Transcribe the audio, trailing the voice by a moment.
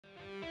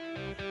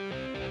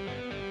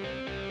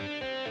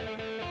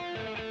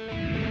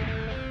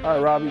All right,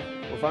 Robbie,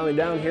 we're finally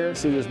down here to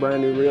see this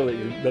brand new reel that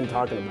you've been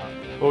talking about.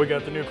 Well, we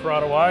got the new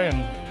Curado Y, and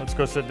let's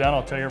go sit down.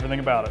 I'll tell you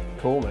everything about it.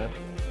 Cool, man.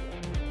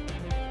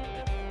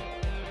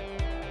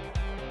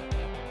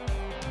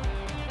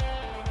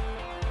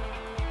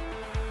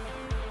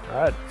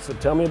 All right, so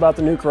tell me about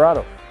the new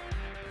Curado.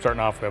 Starting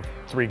off, we have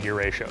 3 gear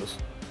ratios.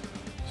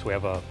 So we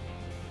have a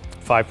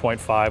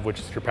 5.5, which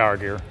is your power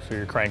gear, so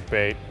your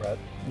crankbait. Right.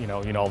 You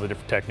know all the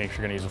different techniques.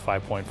 You're going to use a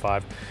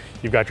 5.5.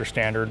 You've got your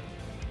standard,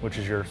 which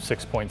is your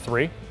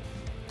 6.3.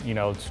 You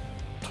know, it's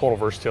total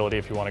versatility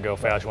if you want to go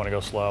fast, you want to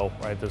go slow,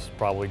 right? This is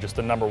probably just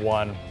the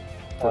 #1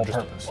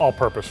 for all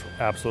purpose,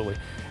 absolutely.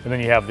 And then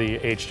you have the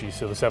HG,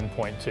 so the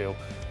 7.2.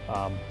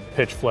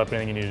 Pitch flip,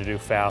 anything you need to do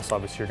fast,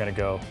 obviously you're going to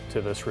go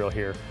to this reel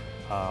here.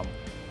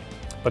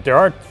 But there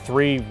are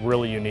 3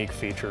 really unique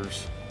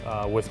features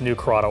with new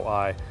Curado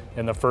Y,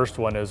 and the first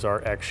one is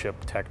our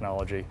X-Ship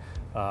technology.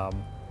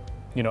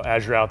 You know,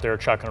 as you're out there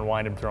chucking and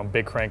winding, throwing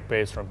big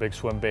crankbaits, throwing big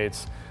swim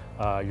baits,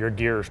 your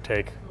gears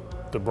take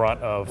the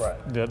brunt of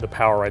the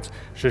power, right?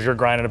 So as you're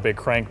grinding a big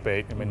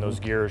crankbait, I mean, those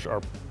gears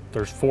are,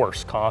 there's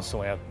force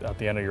constantly at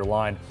the end of your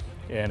line.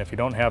 And if you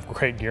don't have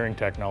great gearing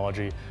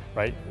technology,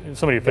 right,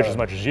 somebody who fishes as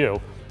much as you,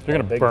 you're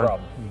going to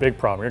burn, big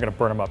problem. You're going to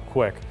burn them up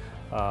quick.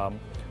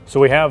 So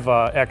we have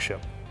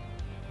X-Ship.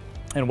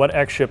 And what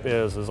X-Ship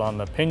is on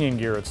the pinion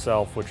gear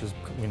itself, which is,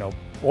 you know,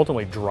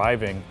 ultimately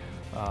driving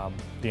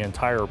the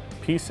entire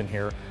piece in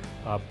here.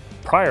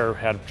 Prior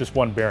had just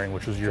one bearing,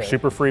 which was your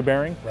super free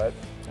bearing. Right.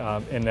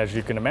 And as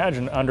you can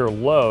imagine, under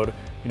load,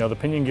 you know, the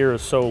pinion gear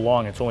is so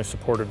long, it's only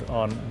supported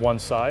on one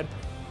side.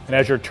 And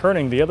as you're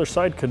turning, the other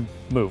side could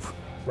move.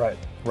 Right.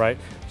 Right?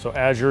 So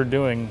as you're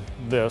doing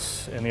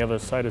this and the other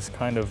side is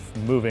kind of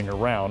moving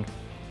around,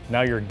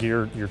 now your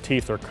gear, your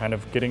teeth are kind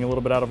of getting a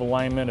little bit out of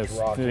alignment as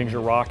things are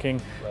rocking,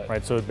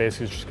 right? So it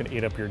basically is just going to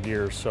eat up your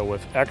gears. So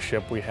with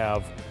X-Ship, we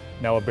have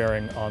now a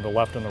bearing on the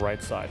left and the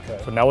right side.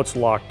 Okay. So now it's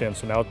locked in,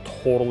 so now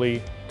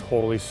totally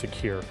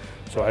secure.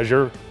 So as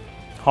you're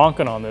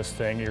honking on this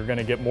thing, you're going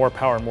to get more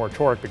power and more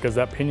torque because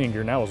that pinion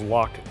gear now is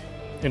locked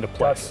into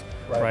place,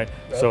 right?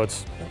 So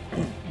it's,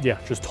 yeah,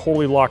 just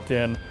totally locked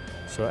in.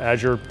 So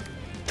as you're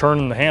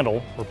turning the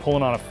handle or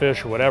pulling on a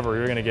fish or whatever,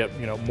 you're going to get,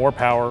 you know, more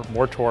power,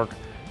 more torque.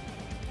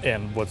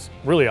 And what's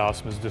really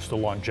awesome is just the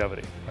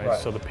longevity, right?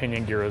 So the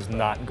pinion gear is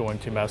not going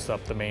to mess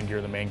up the main gear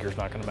is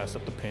not going to mess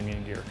up the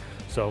pinion gear.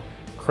 So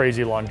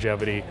crazy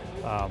longevity.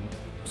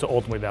 So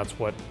ultimately that's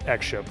what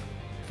X-Ship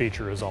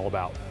feature is all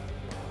about.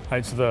 All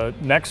right, so the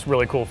next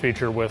really cool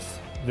feature with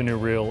the new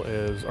reel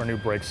is our new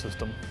brake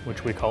system,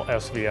 which we call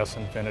SVS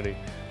Infinity.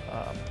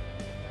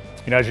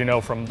 You know, as you know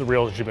from the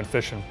reels that you've been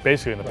fishing,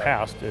 basically in the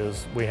past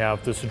is we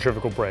have the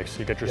centrifugal brakes. So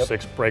you get your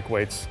 6 brake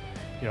weights,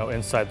 you know,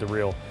 inside the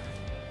reel.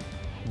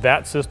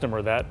 That system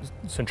or that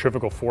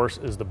centrifugal force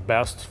is the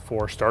best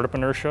for startup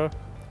inertia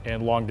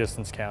and long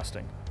distance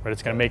casting, right?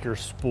 It's going to make your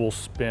spool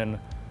spin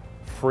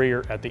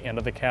freer at the end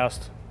of the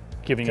cast,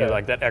 giving you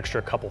like that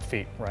extra couple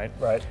feet, right?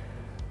 Right.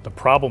 The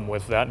problem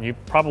with that, and you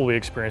probably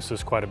experienced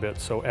this quite a bit,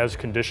 so as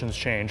conditions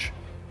change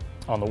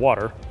on the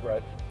water,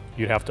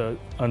 you'd have to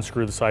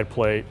unscrew the side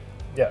plate,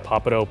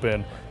 pop it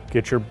open,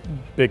 get your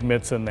big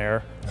mitts in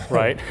there,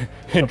 right?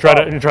 and try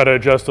to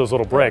adjust those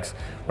little brakes,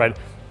 right?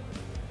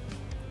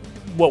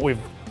 What we've,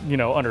 you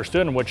know,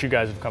 understood and what you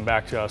guys have come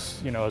back to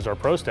us, you know, as our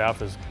pro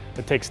staff is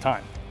it takes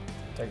time.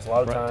 It takes a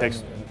lot of time,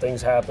 and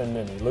things happen,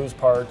 and you lose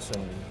parts,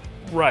 and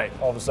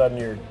all of a sudden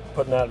you're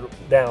putting that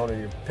down or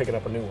you're picking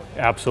up a new one.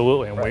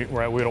 Absolutely, and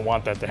we don't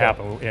want that to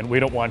happen, and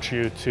we don't want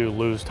you to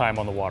lose time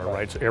on the water,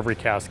 right? So every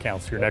cast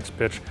counts. Your next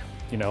pitch,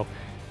 you know,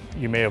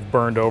 you may have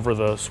burned over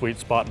the sweet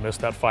spot and missed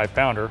that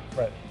 5-pounder,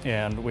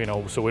 and we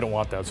know, so we don't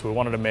want that. So we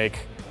wanted to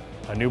make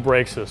a new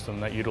brake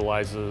system that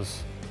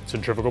utilizes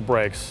centrifugal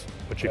brakes,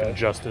 but you can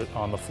adjust it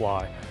on the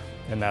fly.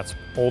 And that's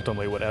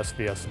ultimately what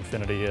SVS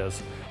Infinity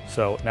is.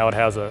 So now it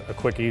has a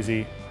quick,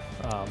 easy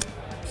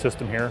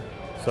system here.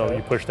 So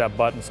you push that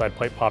button, side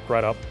plate popped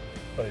right up.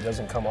 But it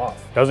doesn't come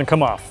off. Doesn't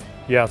come off.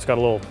 Yeah, it's got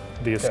a little,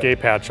 the escape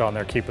hatch on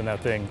there, keeping that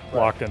thing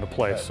locked into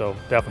place. So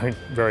definitely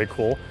very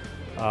cool.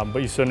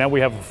 So now we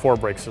have a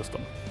 4-brake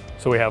system.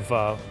 So we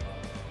have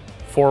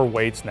 4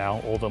 weights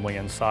now ultimately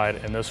inside,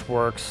 and this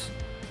works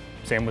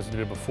same as it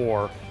did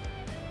before,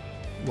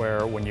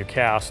 where when you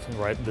cast,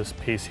 right, this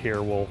piece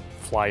here will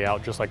fly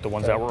out just like the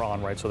ones that were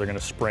on, right? So they're going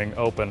to spring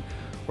open.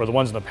 Where the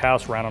ones in the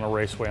past ran on a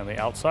raceway on the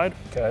outside,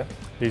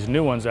 these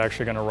new ones are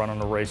actually going to run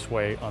on a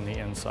raceway on the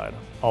inside.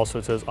 Also,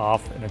 it says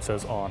off and it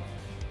says on.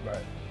 Right,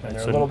 and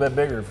they're a little bit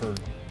bigger for.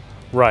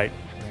 Right,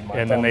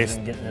 and then they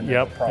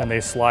and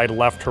they slide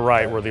left to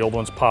right where the old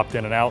ones popped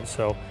in and out.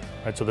 So,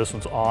 so this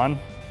one's on,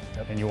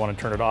 and you want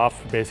to turn it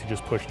off. Basically,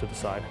 just push to the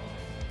side,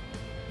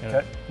 and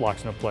it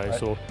locks into place.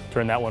 So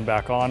turn that one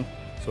back on,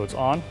 so it's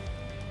on.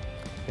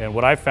 And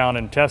what I found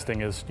in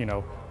testing is, you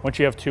know, once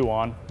you have 2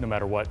 on, no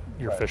matter what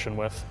you're fishing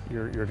with,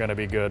 you're going to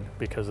be good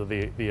because of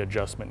the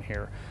adjustment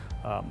here.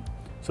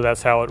 So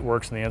that's how it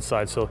works on the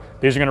inside. So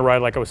these are going to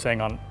ride, like I was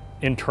saying, on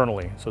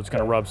internally. So it's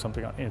going to rub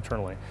something on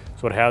internally.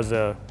 So it has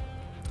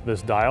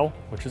this dial,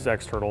 which is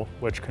external,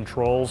 which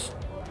controls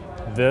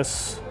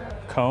this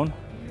cone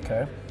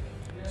Okay.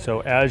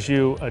 So as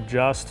you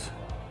adjust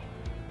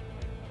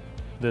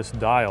this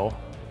dial,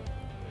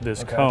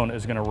 this cone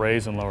is going to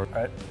raise and lower.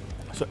 Right.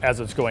 So as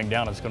it's going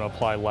down, it's going to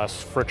apply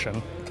less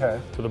friction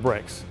to the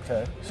brakes.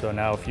 Okay. So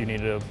now if you need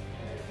to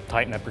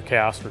tighten up your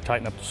cast or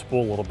tighten up the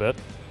spool a little bit,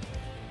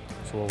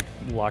 so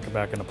we'll lock it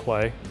back into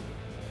play.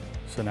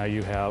 So now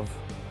you have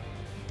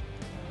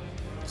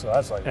so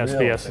that's like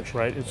SBS,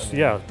 right? It's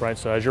right.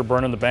 So as you're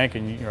burning the bank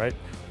and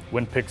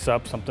wind picks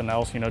up something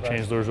else,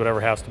 change lures, whatever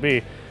it has to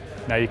be.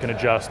 Now you can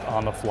adjust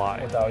on the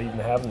fly without even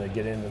having to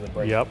get into the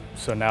brake. Yep.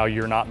 So now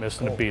you're not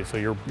missing a beat. So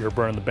you're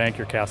burning the bank,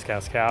 you're cast.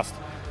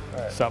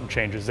 Right. Something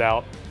changes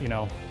out,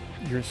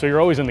 so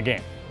you're always in the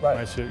game.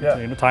 Right. So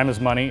time is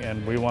money,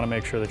 and we want to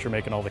make sure that you're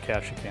making all the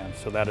cash you can.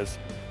 So that is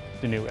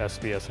the new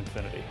SBS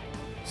Infinity.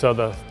 So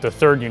the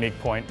third unique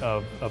point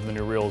of the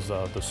new reel is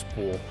the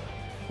spool.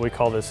 We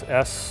call this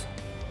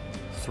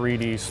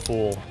S3D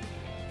spool,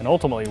 and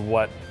ultimately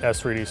what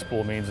S3D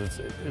spool means is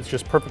it's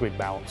just perfectly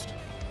balanced.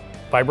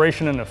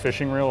 Vibration in a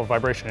fishing reel, or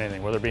vibration in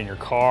anything, whether it be in your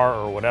car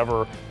or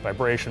whatever,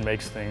 vibration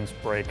makes things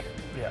break,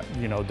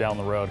 down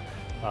the road.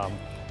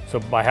 So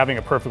by having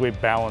a perfectly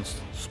balanced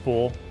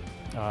spool,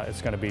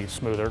 it's going to be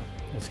smoother,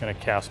 it's going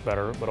to cast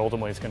better, but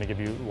ultimately it's going to give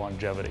you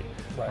longevity,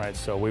 right?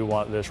 So we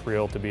want this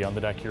reel to be on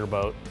the deck of your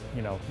boat,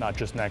 not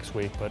just next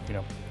week, but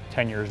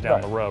 10 years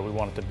down the road. We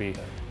want it to be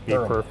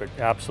perfect,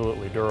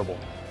 absolutely durable.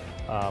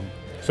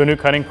 So new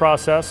cutting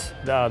process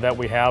that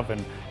we have,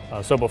 and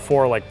so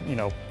before,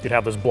 you'd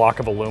have this block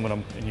of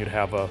aluminum and you'd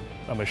have a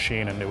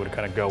machine, and it would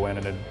kind of go in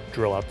and it'd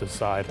drill out this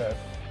side,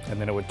 and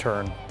then it would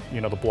turn,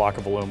 the block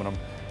of aluminum,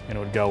 and it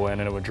would go in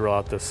and it would drill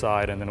out this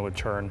side, and then it would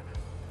turn.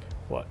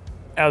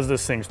 As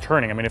this thing's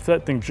turning, I mean, if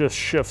that thing just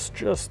shifts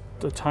just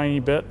a tiny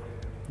bit,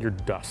 you're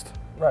dust.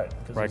 Right,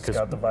 because it's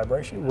got the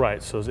vibration.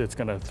 Right, so it's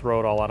going to throw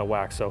it all out of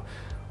whack. So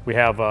we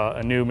have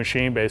a new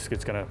machine. Basically,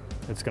 it's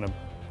going to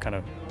kind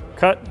of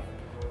cut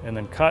and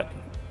then cut,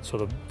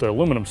 so the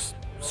aluminum's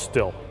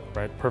still,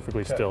 right,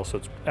 perfectly still. So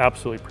it's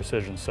absolutely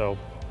precision. So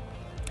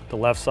the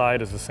left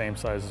side is the same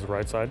size as the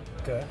right side.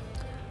 Okay.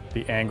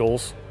 The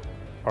angles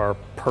are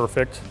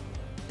perfect.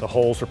 The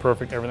holes are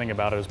perfect, everything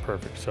about it is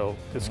perfect. So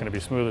it's going to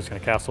be smooth, it's going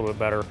to cast a little bit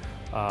better,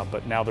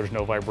 but now there's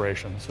no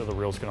vibration, so the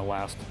reel's going to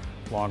last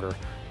longer.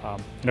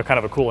 Kind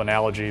of a cool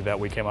analogy that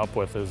we came up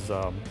with is,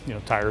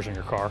 tires in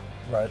your car.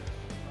 Right.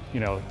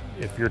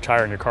 If your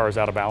tire in your car is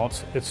out of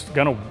balance, it's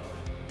going to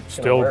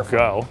still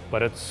go,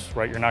 but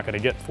you're not going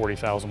to get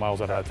 40,000 miles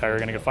out of that tire, you're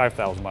going to get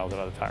 5,000 miles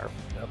out of the tire.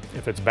 Yep.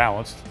 If it's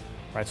balanced,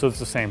 right, so it's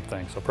the same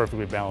thing. So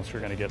perfectly balanced,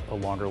 you're going to get a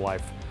longer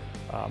life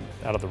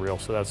out of the reel.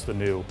 So that's the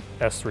new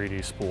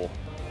S3D spool.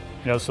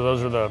 So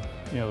those are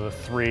the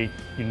three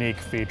unique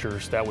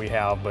features that we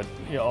have, but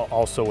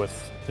also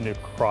with the new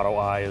Curado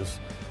Eye is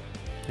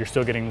you're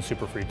still getting the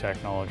super free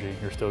technology,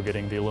 you're still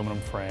getting the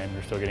aluminum frame,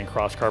 you're still getting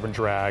cross carbon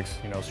drags,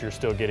 so you're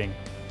still getting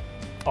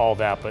all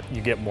that, but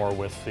you get more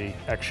with the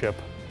X-Ship,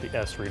 the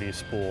S3D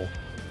spool,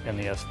 and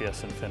the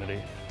SBS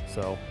Infinity.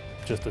 So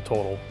just a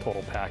total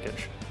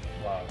package.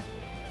 Wow.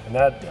 And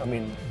that,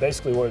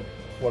 basically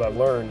what I've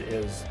learned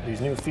is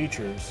these new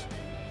features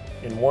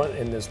in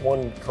this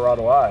one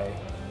Curado Eye.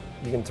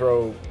 You can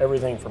throw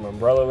everything from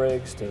umbrella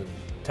rigs to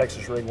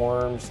Texas rig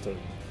worms to,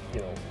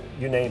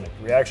 you name it,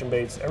 reaction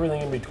baits,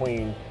 everything in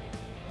between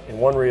in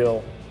one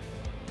reel,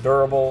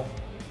 durable,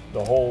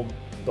 the whole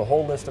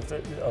list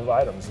of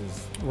items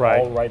is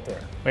all right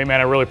there. Hey man,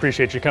 I really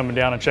appreciate you coming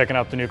down and checking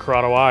out the new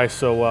Curado Eye.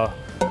 So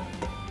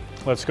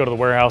let's go to the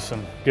warehouse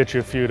and get you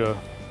a few to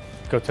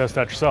go test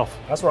that yourself.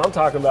 That's what I'm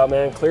talking about,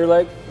 man. Clear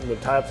leg,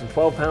 with tie up some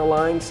 12-pound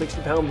line,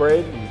 60-pound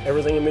braid, and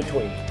everything in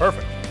between.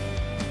 Perfect.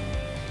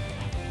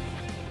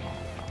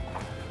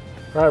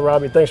 All right,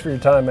 Robbie, thanks for your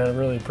time, man. I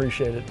really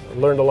appreciate it. I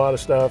learned a lot of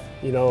stuff.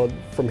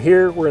 From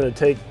here, we're going to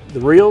take the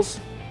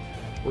reels.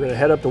 We're going to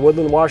head up to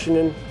Woodland,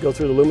 Washington, go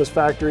through the Loomis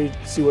factory,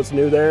 see what's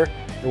new there.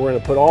 And we're going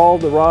to put all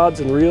the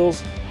rods and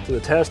reels to the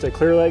test at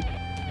Clear Lake.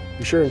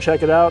 Be sure and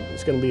check it out.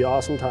 It's going to be an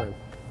awesome time.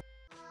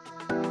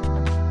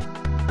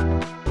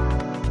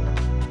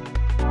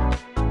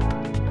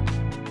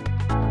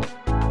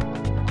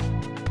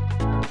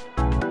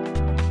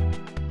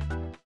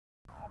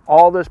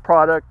 All this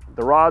product,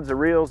 the rods, the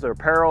reels, the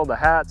apparel, the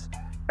hats,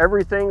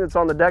 everything that's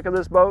on the deck of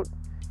this boat,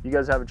 you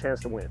guys have a chance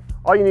to win.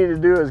 All you need to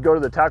do is go to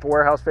the Tackle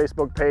Warehouse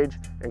Facebook page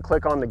and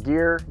click on the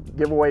Gear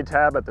Giveaway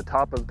tab at the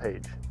top of the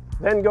page.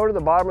 Then go to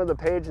the bottom of the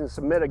page and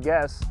submit a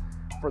guess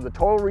for the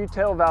total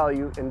retail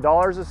value in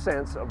dollars and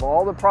cents of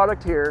all the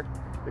product here.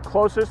 The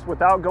closest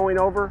without going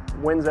over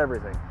wins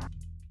everything.